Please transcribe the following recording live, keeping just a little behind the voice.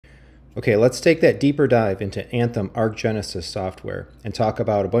Okay, let's take that deeper dive into Anthem ARC Genesis software and talk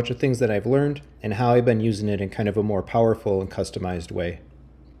about a bunch of things that I've learned and how I've been using it in kind of a more powerful and customized way.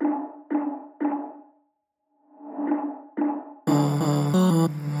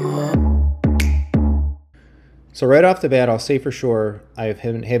 So right off the bat, I'll say for sure, I've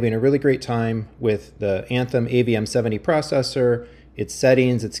been having a really great time with the Anthem AVM70 processor, its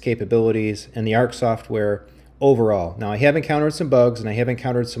settings, its capabilities, and the ARC software overall. Now, I have encountered some bugs and I have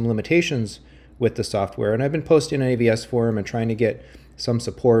encountered some limitations with the software, and I've been posting on AVS forum and trying to get some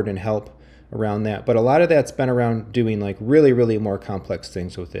support and help around that. But a lot of that's been around doing like really more complex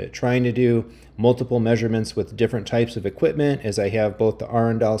things with it, trying to do multiple measurements with different types of equipment, as I have both the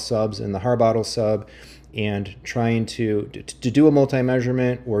Arundel subs and the Harbottle sub, and trying to do a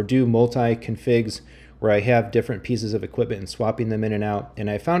multi-measurement or do multi-configs where I have different pieces of equipment and swapping them in and out. And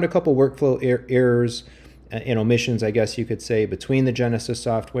I found a couple workflow errors and omissions, I guess you could say, between the Genesis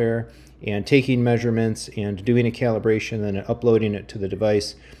software and taking measurements and doing a calibration and then uploading it to the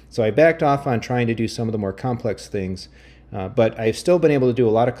device. So I backed off on trying to do some of the more complex things, but I've still been able to do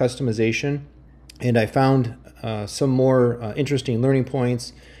a lot of customization, and I found some more interesting learning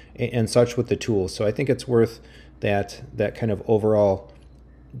points and such with the tools. So I think it's worth that kind of overall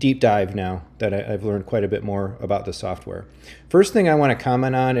deep dive now that I've learned quite a bit more about the software. First thing I want to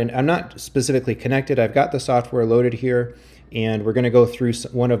comment on, and I'm not specifically connected, I've got the software loaded here, and we're going to go through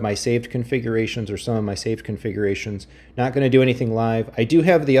one of my saved configurations or some of my saved configurations. Not going to do anything live. I do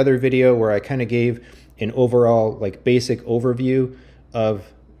have the other video where I kind of gave an overall like basic overview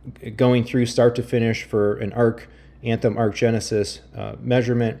of going through start to finish for an Anthem ARC Genesis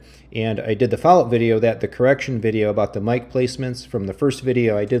measurement, and I did the follow-up video, the correction video about the mic placements from the first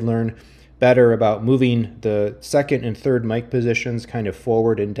video. I did learn better about moving the second and third mic positions kind of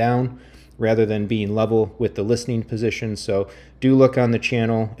forward and down rather than being level with the listening position. So do look on the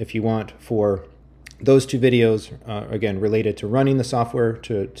channel if you want for those two videos, again, related to running the software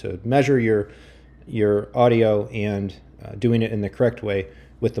to measure your audio and doing it in the correct way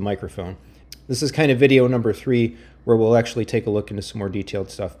with the microphone. This is kind of video number 3, where we'll actually take a look into some more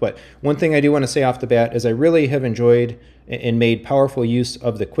detailed stuff. But one thing I do want to say off the bat is I really have enjoyed and made powerful use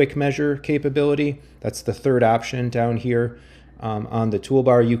of the quick measure capability. That's the third option down here on the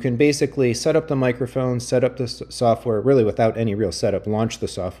toolbar. You can basically set up the microphone, set up the software, really without any real setup, launch the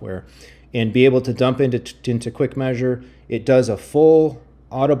software, and be able to dump into quick measure. It does a full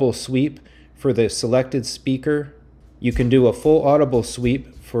audible sweep for the selected speaker. You can do a full audible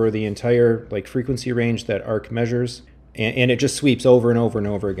sweep for the entire like frequency range that ARC measures, and it just sweeps over and over and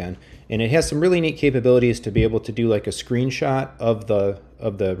over again. And it has some really neat capabilities to be able to do like a screenshot of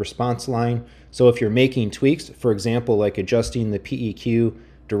the response line. So if you're making tweaks, for example, like adjusting the PEQ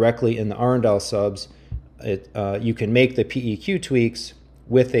directly in the Arundel subs, you can make the PEQ tweaks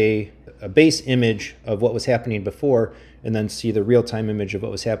with a base image of what was happening before, and then see the real-time image of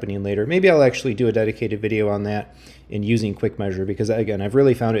what was happening later. Maybe I'll actually do a dedicated video on that in using quick measure, because again, I've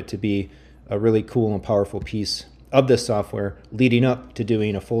really found it to be a really cool and powerful piece of this software leading up to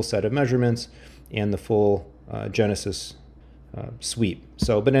doing a full set of measurements and the full Genesis sweep.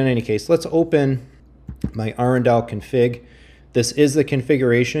 So, but in any case, let's open my Arundel config. This is the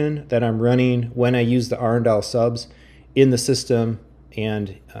configuration that I'm running when I use the Arundel subs in the system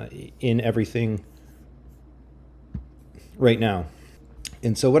and in everything right now.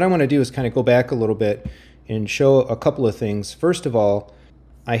 And so what I want to do is kind of go back a little bit and show a couple of things. First of all,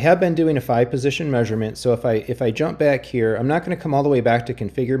 I have been doing a 5-position measurement. So if I jump back here, I'm not going to come all the way back to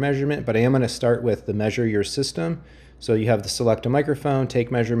configure measurement, but I am going to start with the measure your system. So you have the select a microphone,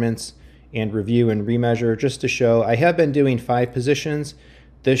 take measurements, and review and remeasure, just to show. I have been doing 5 positions.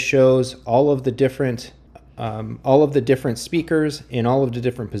 This shows all of the different speakers in all of the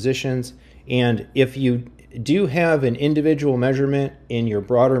different positions. And if you do have an individual measurement in your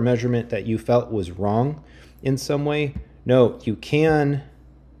broader measurement that you felt was wrong in some way, note you can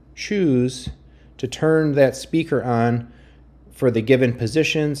choose to turn that speaker on for the given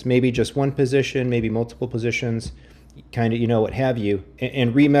positions, maybe just one position, maybe multiple positions, kind of, what have you,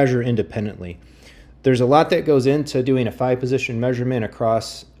 and remeasure independently. There's a lot that goes into doing a 5-position measurement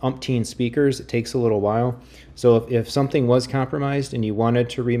across umpteen speakers. It takes a little while. So if something was compromised and you wanted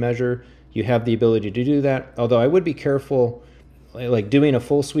to remeasure, you have the ability to do that. Although I would be careful, like doing a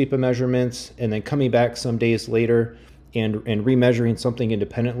full sweep of measurements and then coming back some days later and remeasuring something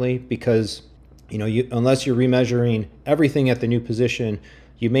independently, because unless you're remeasuring everything at the new position,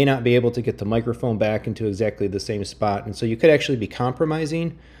 you may not be able to get the microphone back into exactly the same spot. And so you could actually be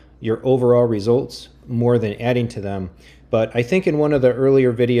compromising your overall results more than adding to them. But I think in one of the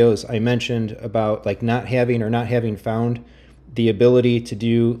earlier videos I mentioned about like not having found the ability to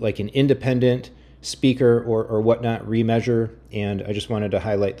do like an independent speaker or whatnot remeasure, and I just wanted to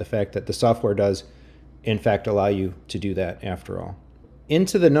highlight the fact that the software does in fact allow you to do that after all.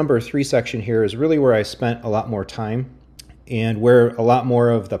 Into the number 3 section here is really where I spent a lot more time and where a lot more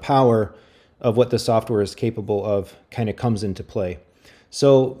of the power of what the software is capable of kind of comes into play.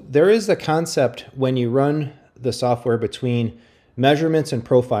 So there is the concept when you run the software between measurements and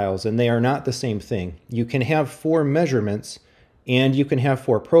profiles, and they are not the same thing. You can have 4 measurements and you can have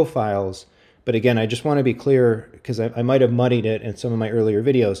 4 profiles, but again, I just want to be clear because I might have muddied it in some of my earlier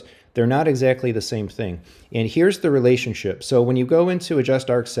videos. They're not exactly the same thing. And here's the relationship. So when you go into Adjust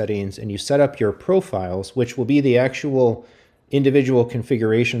ARC settings and you set up your profiles, which will be the actual individual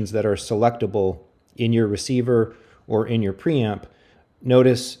configurations that are selectable in your receiver or in your preamp,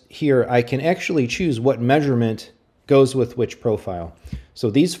 notice here I can actually choose what measurement goes with which profile. So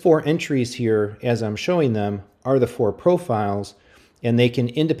these 4 entries here, as I'm showing them, are the 4 profiles, and they can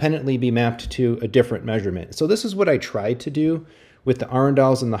independently be mapped to a different measurement. So this is what I tried to do with the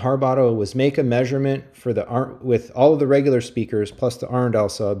Arundels and the Harbottle, was make a measurement for with all of the regular speakers plus the Arundel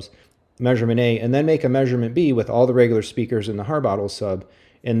subs, measurement A, and then make a measurement B with all the regular speakers in the Harbottle sub,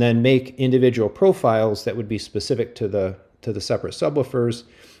 and then make individual profiles that would be specific to the separate subwoofers.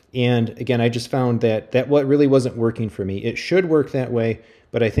 And again, I just found that what really wasn't working for me. It should work that way,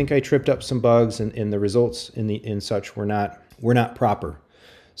 but I think I tripped up some bugs, and the results in such were not proper.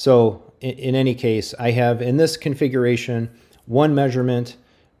 So in any case, I have in this configuration 1 measurement,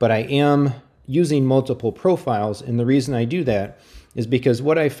 but I am using multiple profiles, and the reason I do that is because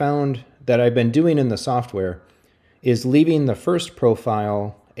what I found that I've been doing in the software is leaving the first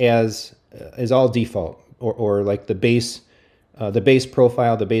profile as all default, or like the base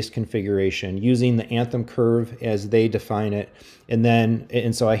profile, the base configuration, using the Anthem curve as they define it.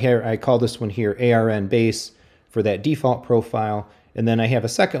 And so I call this one here ARN base for that default profile. And then I have a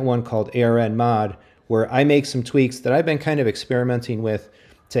second one called ARN mod, where I make some tweaks that I've been kind of experimenting with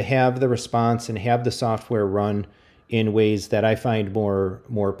to have the response and have the software run in ways that I find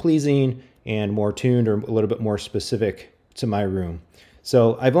more pleasing and more tuned, or a little bit more specific to my room.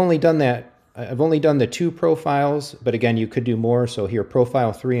 So I've only done that. I've only done the 2 profiles, but again, you could do more. So here,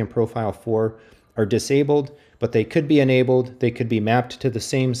 profile 3 and profile 4 are disabled, but they could be enabled. They could be mapped to the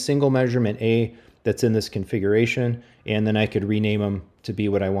same single measurement A that's in this configuration, and then I could rename them to be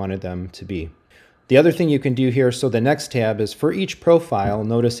what I wanted them to be. The other thing you can do here, so the next tab is for each profile,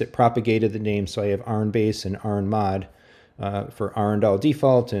 notice it propagated the name. So I have ARN base and ARN mod for Arundel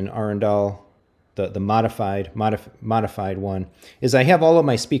default and Arundel, the modified one, is I have all of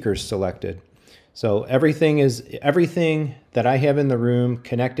my speakers selected. So everything that I have in the room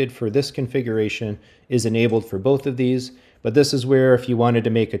connected for this configuration is enabled for both of these. But this is where if you wanted to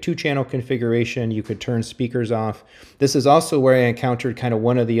make a 2-channel configuration, you could turn speakers off. This is also where I encountered kind of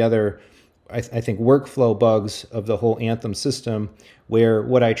one of the other, I think, workflow bugs of the whole Anthem system, where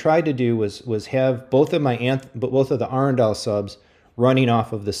what I tried to do was have both of the Arundel subs running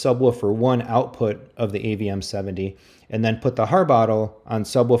off of the subwoofer 1 output of the AVM70, and then put the Harbottle on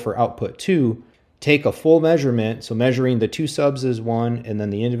subwoofer output 2, take a full measurement, so measuring the 2 subs as one, and then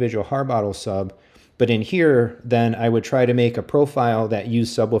the individual Harbottle sub. But in here, then I would try to make a profile that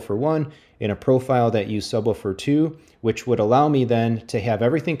used subwoofer 1 and a profile that used subwoofer 2, which would allow me then to have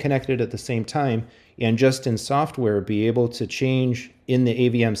everything connected at the same time, and just in software be able to change in the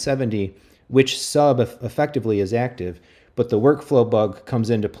AVM70 which sub effectively is active. But the workflow bug comes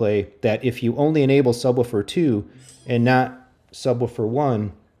into play that if you only enable subwoofer 2 and not subwoofer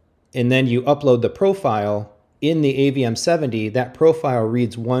 1, and then you upload the profile in the AVM70, that profile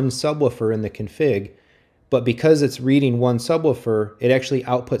reads 1 subwoofer in the config, but because it's reading 1 subwoofer, it actually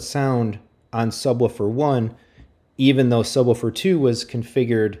outputs sound on subwoofer 1, even though subwoofer 2 was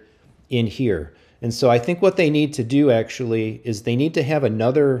configured in here. And so I think what they need to do actually is they need to have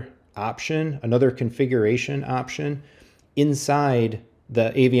another option, another configuration option inside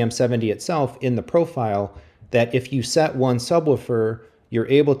the AVM70 itself in the profile, that if you set 1 subwoofer, you're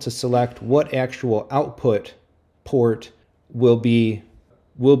able to select what actual output port will be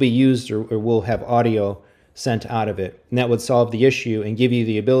used or will have audio sent out of it. And that would solve the issue and give you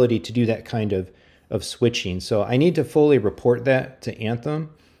the ability to do that kind of switching. So I need to fully report that to Anthem,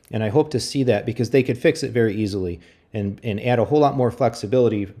 and I hope to see that because they could fix it very easily and add a whole lot more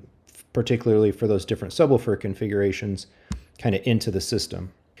flexibility, particularly for those different subwoofer configurations kind of into the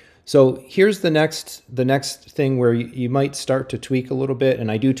system. So here's the next thing where you might start to tweak a little bit, and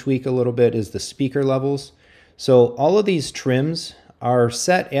I do tweak a little bit, is the speaker levels. So all of these trims are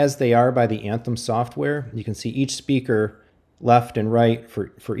set as they are by the Anthem software. You can see each speaker left and right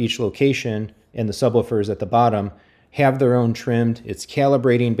for each location, and the subwoofers at the bottom. have their own trimmed. It's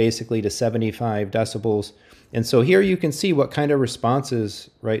calibrating basically to 75 decibels. And so here you can see what kind of responses,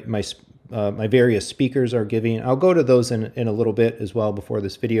 right, my various speakers are giving. I'll go to those in a little bit as well before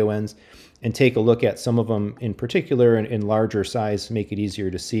this video ends and take a look at some of them in particular in larger size to make it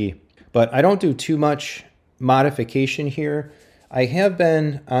easier to see. But I don't do too much modification here. I have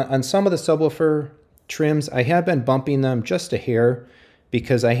been, on some of the subwoofer trims, I have been bumping them just a hair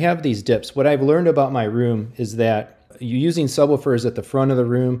because I have these dips. What I've learned about my room is that you're using subwoofers at the front of the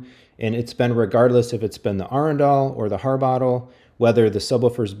room, and it's been regardless if it's been the Arundel or the Harbottle, whether the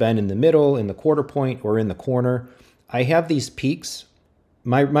subwoofer's been in the middle, in the quarter point, or in the corner. I have these peaks.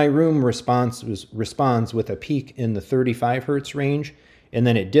 My room responds with a peak in the 35 hertz range, and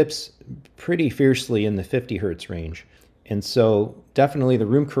then it dips pretty fiercely in the 50 hertz range. And so definitely the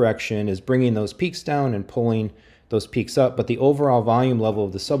room correction is bringing those peaks down and pulling those peaks up, but the overall volume level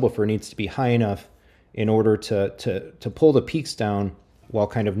of the subwoofer needs to be high enough in order to pull the peaks down while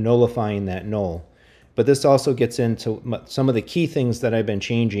kind of nullifying that null. But this also gets into some of the key things that I've been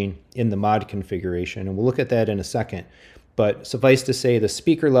changing in the mod configuration, and we'll look at that in a second. But suffice to say, the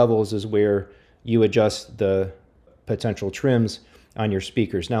speaker levels is where you adjust the potential trims on your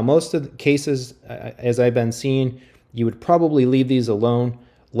speakers. Now, most of the cases, as I've been seeing, you would probably leave these alone.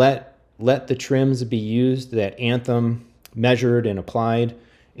 Let the trims be used that Anthem measured and applied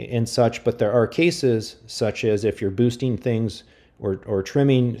and such, but there are cases such as if you're boosting things or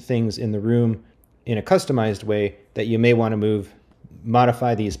trimming things in the room in a customized way that you may want to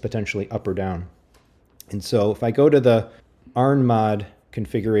modify these potentially up or down. And so if I go to the ARN mod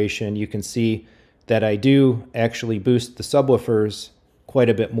configuration, you can see that I do actually boost the subwoofers quite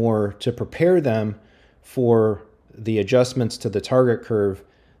a bit more to prepare them for the adjustments to the target curve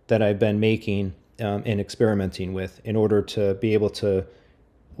that I've been making and experimenting with in order to be able to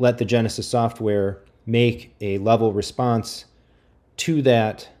let the Genesis software make a level response to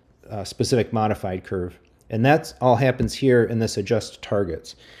that specific modified curve. And that all happens here in this adjust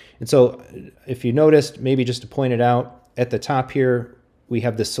targets. And so if you noticed, maybe just to point it out, at the top here, we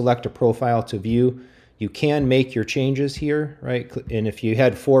have the select a profile to view. You can make your changes here, right? And if you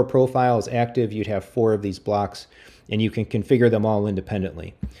had 4 profiles active, you'd have 4 of these blocks, and you can configure them all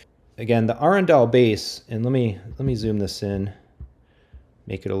independently. Again, the Arundel bass, and let me zoom this in,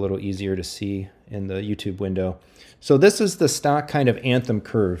 make it a little easier to see in the YouTube window. So this is the stock kind of Anthem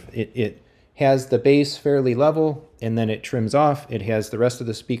curve. It has the bass fairly level, and then it trims off. It has the rest of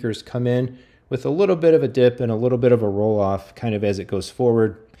the speakers come in with a little bit of a dip and a little bit of a roll off kind of as it goes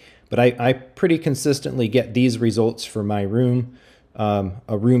forward. But I pretty consistently get these results for my room.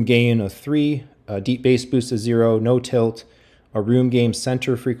 A room gain of 3, a deep bass boost of 0, no tilt, a room gain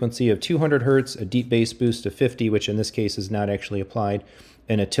center frequency of 200 hertz, a deep bass boost of 50, which in this case is not actually applied,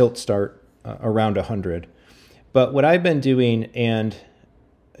 and a tilt start around 100. But what I've been doing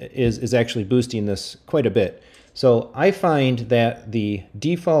is actually boosting this quite a bit. So I find that the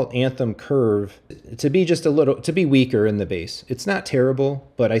default Anthem curve to be just to be weaker in the bass. It's not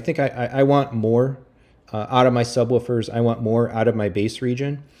terrible, but I think I want more out of my subwoofers. I want more out of my bass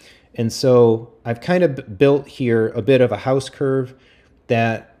region. And so I've kind of built here a bit of a house curve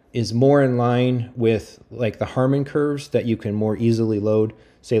that is more in line with like the Harman curves that you can more easily load,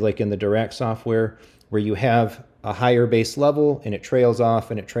 say like in the Dirac software, where you have a higher bass level and it trails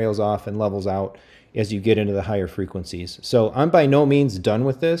off and it trails off and levels out as you get into the higher frequencies. So I'm by no means done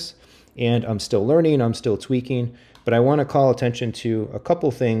with this, and I'm still learning, I'm still tweaking, but I want to call attention to a couple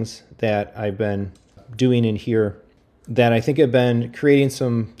things that I've been doing in here that I think have been creating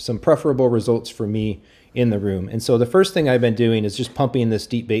some preferable results for me in the room. And so the first thing I've been doing is just pumping this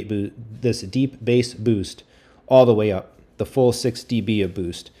deep bass boost all the way up, the full 6 dB of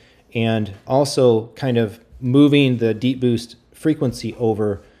boost, and also kind of moving the deep boost frequency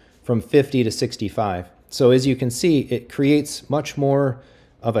over from 50 to 65. So as you can see, it creates much more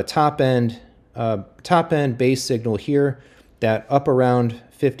of a top end bass signal here that up around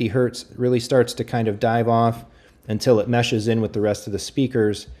 50 hertz really starts to kind of dive off until it meshes in with the rest of the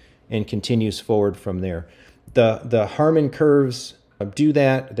speakers and continues forward from there. The Harman curves do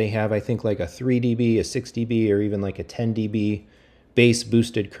that. They have, I think, like a 3 dB, a 6 dB, or even like a 10 dB bass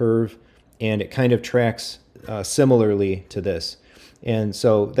boosted curve, and it kind of tracks similarly to this. And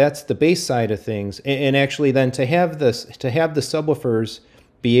so that's the bass side of things. And actually then to have the subwoofers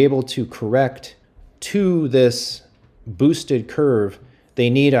be able to correct to this boosted curve, they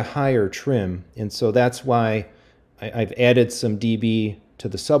need a higher trim. And so that's why I've added some dB to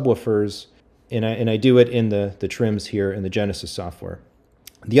the subwoofers, and I do it in the trims here in the Genesis software.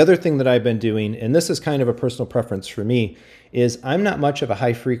 The other thing that I've been doing, and this is kind of a personal preference for me, is I'm not much of a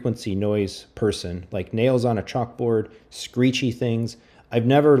high frequency noise person, like nails on a chalkboard, screechy things. I've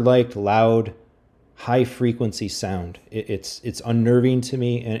never liked loud, high frequency sound. It's unnerving to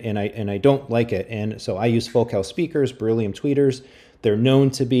me, and I don't like it. And so I use Focal speakers, beryllium tweeters. They're known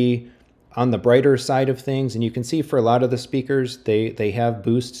to be on the brighter side of things, and you can see for a lot of the speakers, they have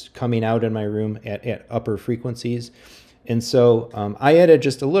boosts coming out in my room at upper frequencies. And so I added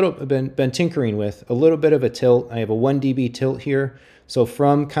just a little, been tinkering with a little bit of a tilt. I have a 1 dB tilt here. So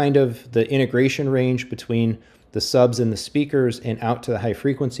from kind of the integration range between the subs and the speakers and out to the high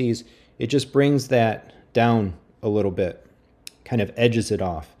frequencies, it just brings that down a little bit, kind of edges it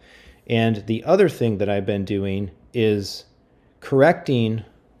off. And the other thing that I've been doing is correcting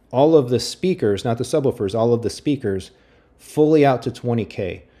all of the speakers, not the subwoofers, all of the speakers fully out to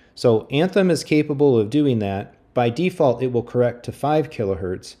 20K. So Anthem is capable of doing that. By default, it will correct to 5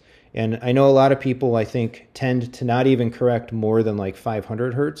 kilohertz. And I know a lot of people, I think, tend to not even correct more than like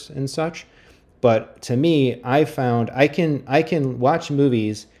 500 hertz and such. But to me, I found I can watch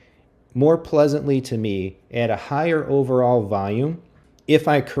movies more pleasantly to me at a higher overall volume if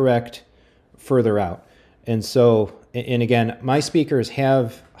I correct further out. And so, and again, my speakers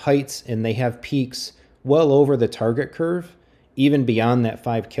have heights and they have peaks well over the target curve, even beyond that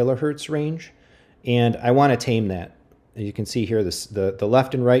 5 kilohertz range. And I want to tame that. You can see here the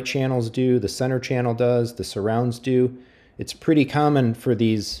left and right channels do, the center channel does, the surrounds do. It's pretty common for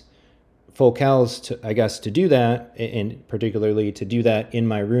these focals to, I guess, to do that, and particularly to do that in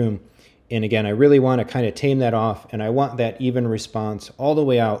my room. And again, I really want to kind of tame that off, and I want that even response all the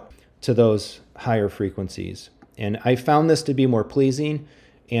way out to those higher frequencies. And I found this to be more pleasing.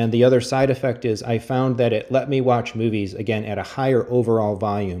 And the other side effect is I found that it let me watch movies, again, at a higher overall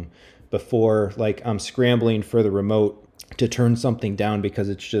volume before, like, I'm scrambling for the remote to turn something down because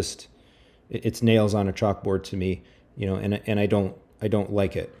it's nails on a chalkboard to me, you know, and I don't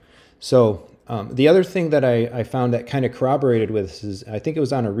like it. So the other thing that I found that kind of corroborated with this is, I think it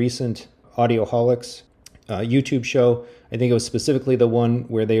was on a recent Audioholics YouTube show. I think it was specifically the one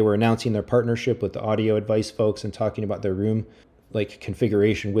where they were announcing their partnership with the Audio Advice folks and talking about their room, like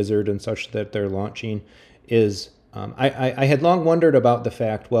configuration wizard and such that they're launching, is I had long wondered about the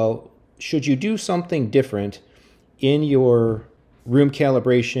fact, well, should you do something different in your room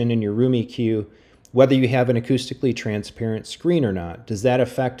calibration, in your room EQ, whether you have an acoustically transparent screen or not? Does that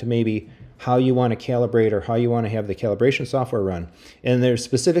affect maybe how you want to calibrate or how you want to have the calibration software run? And there's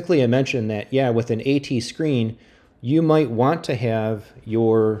specifically a mention that, yeah, with an AT screen, you might want to have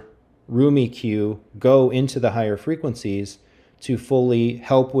your room EQ go into the higher frequencies to fully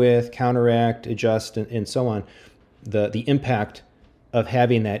help with, counteract, adjust, and so on, the impact of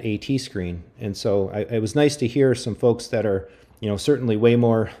having that AT screen. And so it was nice to hear some folks that are, you know, certainly way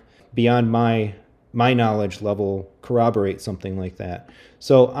more beyond my knowledge level corroborate something like that.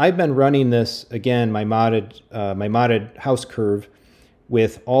 So I've been running this, again, my modded house curve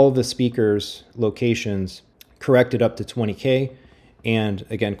with all the speakers locations corrected up to 20K. And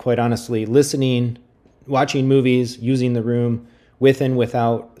again, quite honestly, listening, watching movies, using the room with and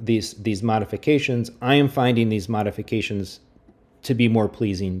without these modifications, I am finding these modifications to be more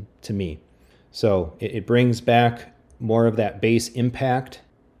pleasing to me. So it brings back more of that bass impact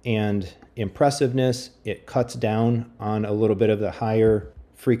and impressiveness. It cuts down on a little bit of the higher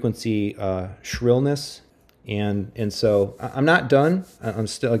frequency shrillness. And so I'm not done. I'm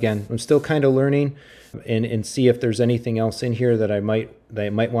still kind of learning and see if there's anything else in here that I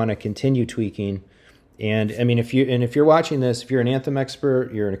might want to continue tweaking. And I mean, if you're watching this, if you're an Anthem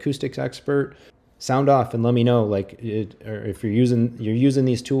expert, you're an acoustics expert, sound off and let me know, like, or if you're using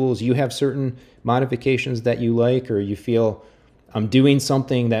these tools, you have certain modifications that you like, or you feel I'm doing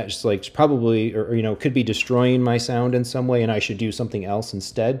something that's like probably, or you know, could be destroying my sound in some way, and I should do something else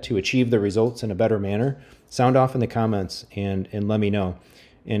instead to achieve the results in a better manner. Sound off in the comments and let me know.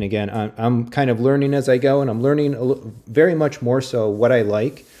 And again, I'm kind of learning as I go, and I'm learning very much more so what I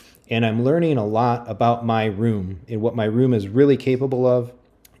like, and I'm learning a lot about my room and what my room is really capable of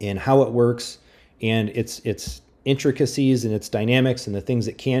and how it works, and its intricacies and its dynamics and the things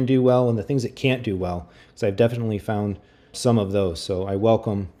it can do well and the things it can't do well. So I've definitely found some of those. So I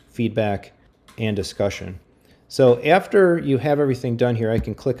welcome feedback and discussion. So after you have everything done here, I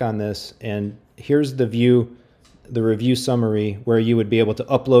can click on this, and here's the view, the review summary, where you would be able to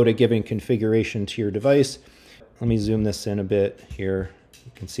upload a given configuration to your device. Let me zoom this in a bit here.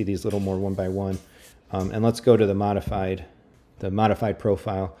 You can see these little more one by one. And let's go to the modified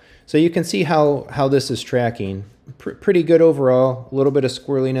profile. So you can see how this is tracking. Pretty good overall, a little bit of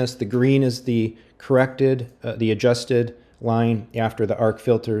squirreliness. The green is the corrected, the adjusted line after the ARC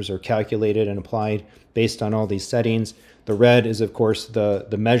filters are calculated and applied based on all these settings. The red is, of course, the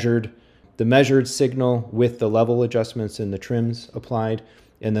measured signal with the level adjustments and the trims applied.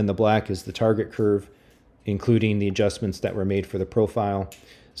 And then the black is the target curve, including the adjustments that were made for the profile.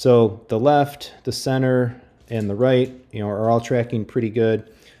 So the left, the center, and the right, are all tracking pretty good.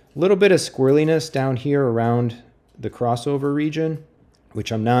 A little bit of squirreliness down here around the crossover region,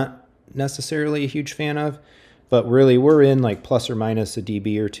 which I'm not necessarily a huge fan of, but really we're in like plus or minus a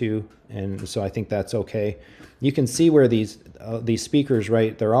dB or two, and so I think that's okay. You can see where these speakers,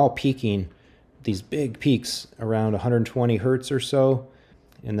 right, they're all peaking, these big peaks around 120 hertz or so,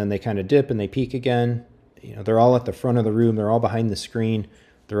 and then they kind of dip and they peak again. They're all at the front of the room, they're all behind the screen,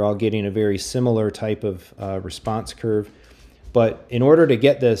 they're all getting a very similar type of response curve. But in order to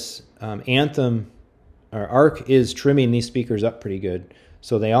get this, Anthem or ARC is trimming these speakers up pretty good.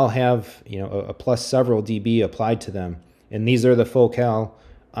 So they all have a plus several dB applied to them. And these are the Focal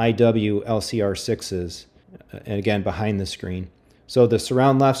IW LCR6s, and again, behind the screen. So the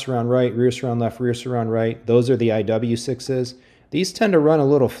surround left, surround right, rear surround left, rear surround right, those are the IW6s. These tend to run a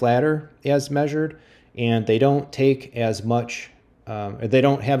little flatter as measured, and they don't take as much, they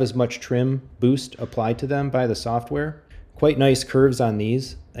don't have as much trim boost applied to them by the software. Quite nice curves on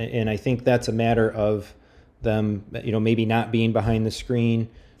these, and I think that's a matter of them, maybe not being behind the screen,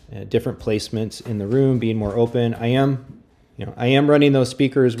 different placements in the room, being more open. I am running those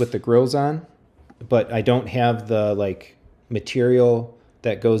speakers with the grills on, but I don't have the material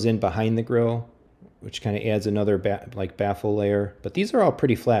that goes in behind the grill, which kind of adds another baffle layer. But these are all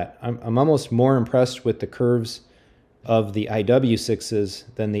pretty flat. I'm almost more impressed with the curves of the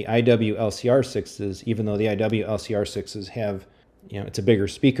IW6s than the IW LCR6s, even though the IW LCR6s have, it's a bigger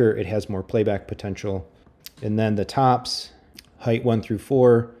speaker, it has more playback potential. And then the tops, height 1 through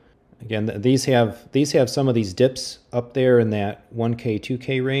 4, again, these have some of these dips up there in that 1K,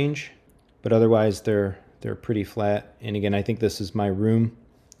 2K range, but otherwise they're pretty flat. And again, I think this is my room.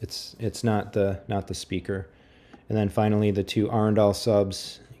 It's not the speaker. And then finally the two Arundel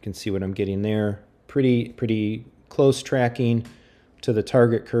subs, you can see what I'm getting there. Pretty close tracking to the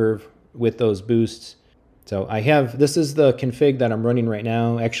target curve with those boosts. So this is the config that I'm running right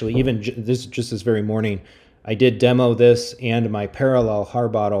now. Actually, even just this very morning, I did demo this and my parallel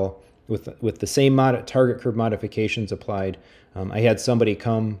Harbottle with the same target curve modifications applied. I had somebody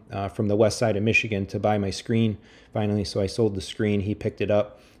come from the west side of Michigan to buy my screen finally, so I sold the screen. He picked it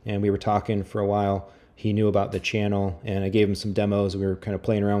up, and we were talking for a while. He knew about the channel, and I gave him some demos. We were kind of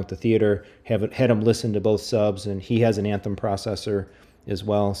playing around with the theater, had him listen to both subs, and he has an Anthem processor as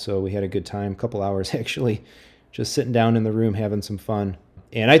well, so we had a good time, a couple hours actually, just sitting down in the room having some fun.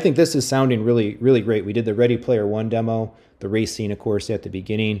 And I think this is sounding really, really great. We did the Ready Player One demo, the race scene, of course, at the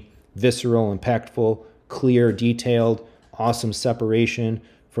beginning. Visceral, impactful, clear, detailed, awesome separation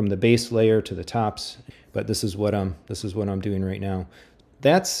from the base layer to the tops. But this is what I'm doing right now.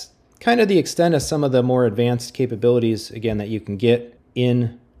 That's kind of the extent of some of the more advanced capabilities, again, that you can get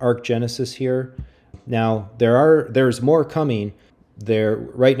in ARC Genesis here. Now, there's more coming.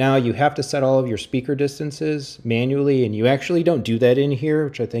 Right now, you have to set all of your speaker distances manually, and you actually don't do that in here,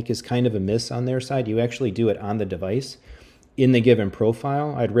 which I think is kind of a miss on their side. You actually do it on the device in the given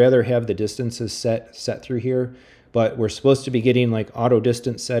profile. I'd rather have the distances set through here, but we're supposed to be getting auto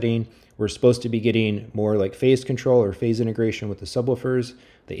distance setting. We're supposed to be getting more phase control or phase integration with the subwoofers.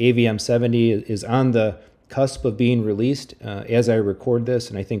 The AVM70 is on the cusp of being released as I record this,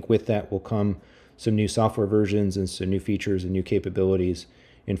 and I think with that will come some new software versions and some new features and new capabilities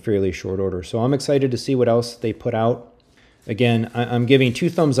in fairly short order. So I'm excited to see what else they put out. Again, I'm giving 2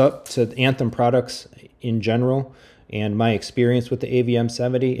 thumbs up to Anthem products in general and my experience with the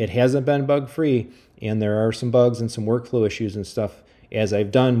AVM70. It hasn't been bug-free, and there are some bugs and some workflow issues and stuff as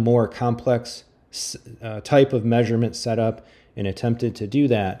I've done more complex type of measurement setup and attempted to do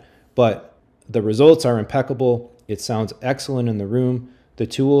that. But the results are impeccable. It sounds excellent in the room. The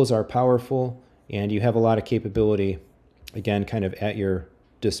tools are powerful, and you have a lot of capability, again, kind of at your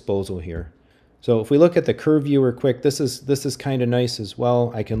disposal here. So if we look at the curve viewer quick, this is kind of nice as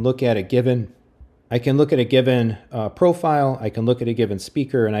well. I can look at a given profile, I can look at a given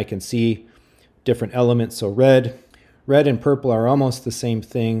speaker, and I can see different elements. So red and purple are almost the same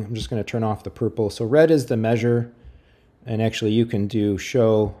thing. I'm just going to turn off the purple. So red is the measure, and actually you can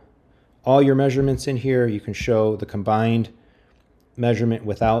show all your measurements in here. You can show the combined measurement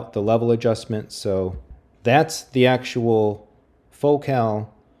without the level adjustment. So that's the actual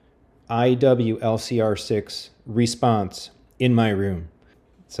Focal IW LCR6 response in my room.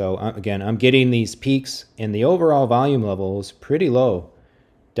 So again, I'm getting these peaks, and the overall volume level is pretty low,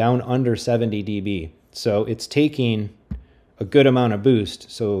 down under 70 dB. So it's taking a good amount of boost.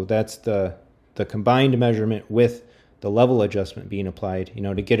 So that's the combined measurement with level adjustment being applied, you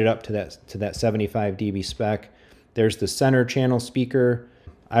know, to get it up to that 75 dB spec. There's the center channel speaker.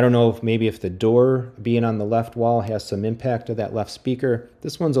 I don't know if maybe if the door being on the left wall has some impact of that left speaker.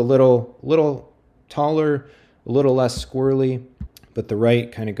 This one's a little taller, a little less squirrely, but the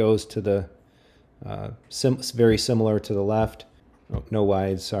right kind of goes to the very similar to the left. Oh, no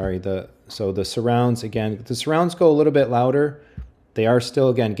wides, sorry. So the surrounds, again, the surrounds go a little bit louder. They are still,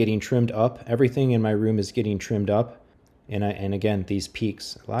 again, getting trimmed up. Everything in my room is getting trimmed up. And again, these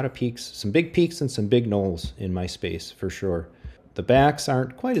peaks, a lot of peaks, some big peaks and some big knolls in my space for sure. The backs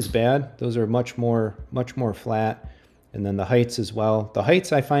aren't quite as bad. Those are much more flat. And then the heights as well. The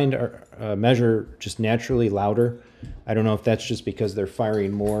heights I find are measure just naturally louder. I don't know if that's just because they're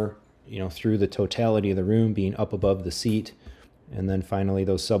firing more, you know, through the totality of the room, being up above the seat. And then finally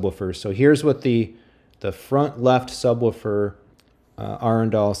those subwoofers. So here's what the front left subwoofer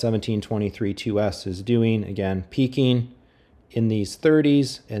Arundel 1723 2S is doing. Again, peaking in these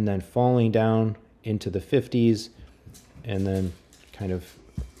 30s and then falling down into the 50s and then kind of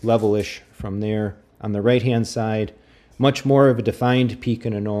level-ish from there. On the right-hand side, much more of a defined peak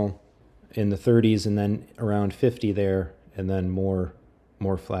and a knoll in the 30s and then around 50 there, and then more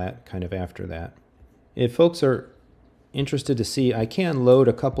flat kind of after that. If folks are interested to see, I can load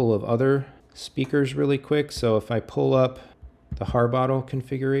a couple of other speakers really quick. So if I pull up the Harbottle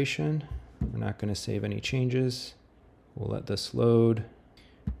configuration, we're not going to save any changes. We'll let this load.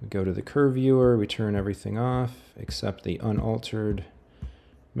 We go to the curve viewer, we turn everything off except the unaltered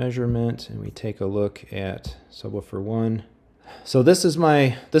measurement, and we take a look at subwoofer 1. So this is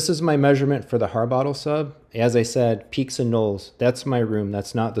my measurement for the Harbottle sub. As I said, peaks and knolls. That's my room.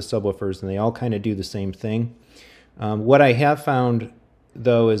 That's not the subwoofers, and they all kind of do the same thing. What I have found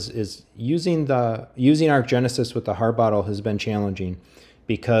though is using ARC Genesis with the Harbottle has been challenging,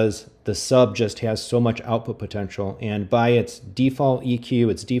 because the sub just has so much output potential, and by its default EQ,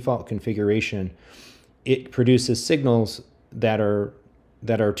 its default configuration, it produces signals that are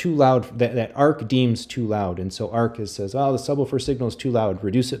too loud, that ARC deems too loud. And so ARC says, oh, the subwoofer signal is too loud,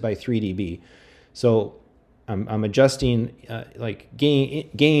 reduce it by 3 dB. So I'm adjusting like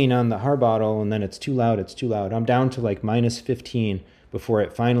gain on the Harbottle, and then it's too loud, it's too loud. I'm down to like -15 before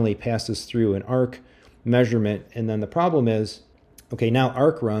it finally passes through an ARC measurement. And then the problem is, okay, now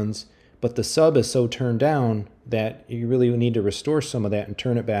ARC runs, but the sub is so turned down that you really need to restore some of that and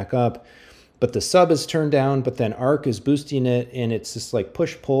turn it back up. But the sub is turned down, but then ARC is boosting it, and it's just like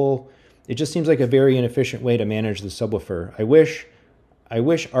push-pull. It just seems like a very inefficient way to manage the subwoofer. I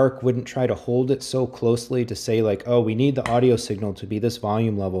wish ARC wouldn't try to hold it so closely to say like, oh, we need the audio signal to be this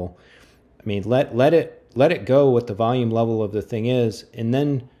volume level. I mean, let it go what the volume level of the thing is, and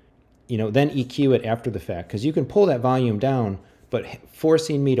then, you know, then EQ it after the fact. Because you can pull that volume down, but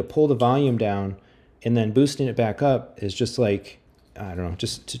forcing me to pull the volume down and then boosting it back up is just like, I don't know,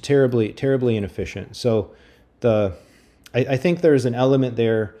 just terribly inefficient. So I think there's an element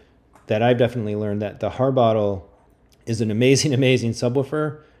there that I've definitely learned, that the Harbottle is an amazing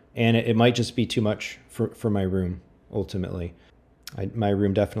subwoofer, and it might just be too much for my room ultimately. My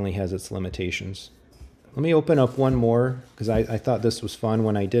room definitely has its limitations. Let me open up one more, because I thought this was fun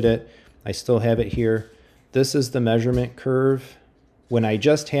when I did it. I still have it here. This is the measurement curve when I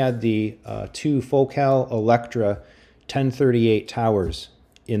just had the 2 Focal Electra 1038 towers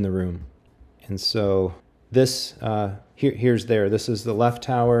in the room. And so this, here's there. This is the left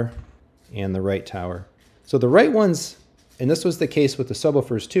tower and the right tower. So the right ones, and this was the case with the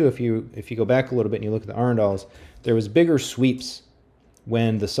subwoofers too, if you go back a little bit and you look at the Arundels, there was bigger sweeps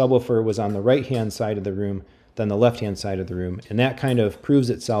when the subwoofer was on the right-hand side of the room than the left-hand side of the room. And that kind of proves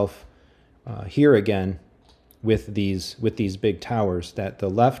itself here again with these big towers, that the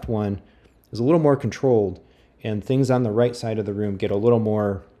left one is a little more controlled, and things on the right side of the room get a little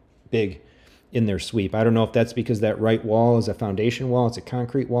more big in their sweep. I don't know if that's because that right wall is a foundation wall, it's a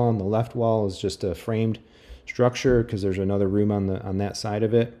concrete wall, and the left wall is just a framed structure because there's another room on that side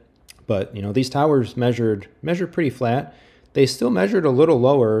of it. But you know, these towers measured pretty flat. They still measured a little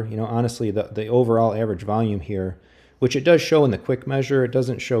lower, you know, honestly, the overall average volume here, which it does show in the quick measure. It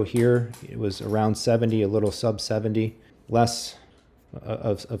doesn't show here. It was around 70, a little sub 70, less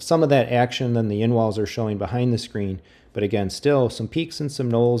of some of that action than the in-walls are showing behind the screen. But again, still some peaks and some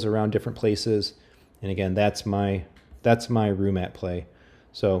knolls around different places. And again, that's my room at play.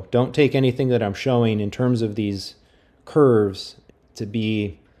 So don't take anything that I'm showing in terms of these curves to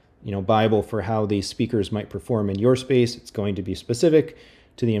be, you know, Bible for how these speakers might perform in your space. It's going to be specific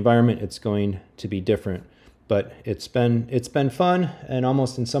to the environment. It's going to be different. But it's been fun, and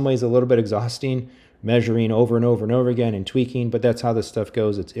almost in some ways a little bit exhausting measuring over and over and over again and tweaking, but that's how this stuff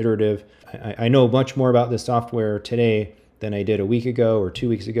goes. It's iterative. I know much more about this software today than I did a week ago or 2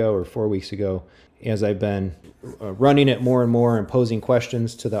 weeks ago or 4 weeks ago, as I've been running it more and more and posing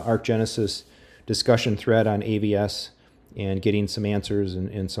questions to the ARC Genesis discussion thread on AVS and getting some answers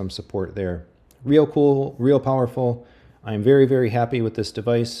and some support there. Real cool, real powerful. I'm very, very happy with this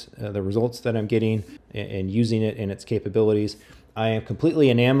device, the results that I'm getting and using it and its capabilities. I am completely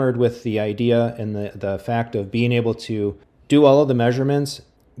enamored with the idea and the fact of being able to do all of the measurements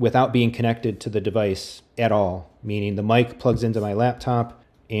without being connected to the device at all, meaning the mic plugs into my laptop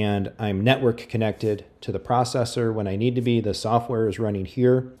and I'm network connected to the processor when I need to be. The software is running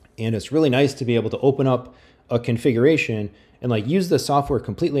here, and it's really nice to be able to open up a configuration and like use the software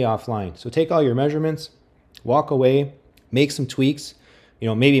completely offline. So take all your measurements, walk away, make some tweaks, you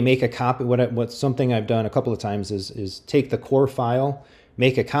know, maybe make a copy. What something I've done a couple of times is take the core file,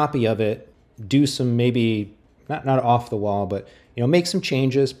 make a copy of it, do some maybe not off the wall, but you know, make some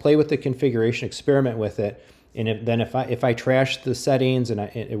changes, play with the configuration, experiment with it, and then if I trash the settings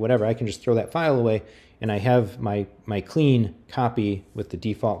and whatever, I can just throw that file away, and I have my clean copy with the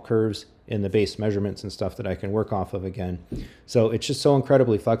default curves and the base measurements and stuff that I can work off of again. So it's just so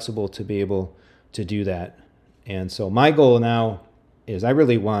incredibly flexible to be able to do that. And so my goal now is I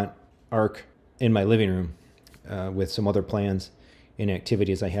really want ARC in my living room with some other plans and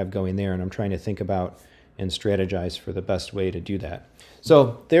activities I have going there, and I'm trying to think about and strategize for the best way to do that.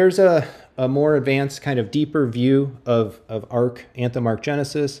 So there's a more advanced, kind of deeper view of ARC, Anthem ARC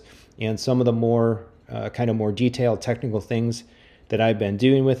Genesis, and some of the more kind of more detailed technical things that I've been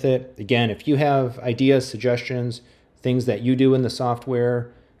doing with it. Again, if you have ideas, suggestions, things that you do in the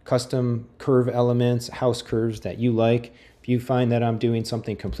software, custom curve elements, house curves that you like, if you find that I'm doing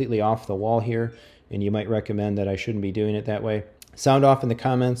something completely off the wall here and you might recommend that I shouldn't be doing it that way, sound off in the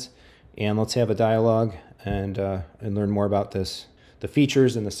comments and let's have a dialogue and learn more about this, the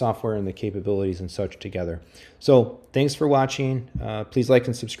features and the software and the capabilities and such together. So thanks for watching. Please like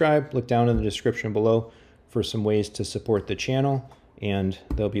and subscribe. Look down in the description below for some ways to support the channel, and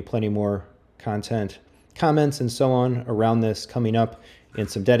there'll be plenty more content, comments, and so on around this coming up in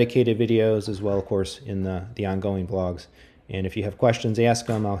some dedicated videos as well, of course, in the ongoing vlogs. And if you have questions, ask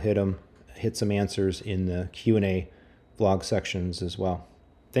them. I'll hit some answers in the Q&A vlog sections as well.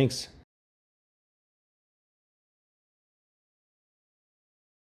 Thanks.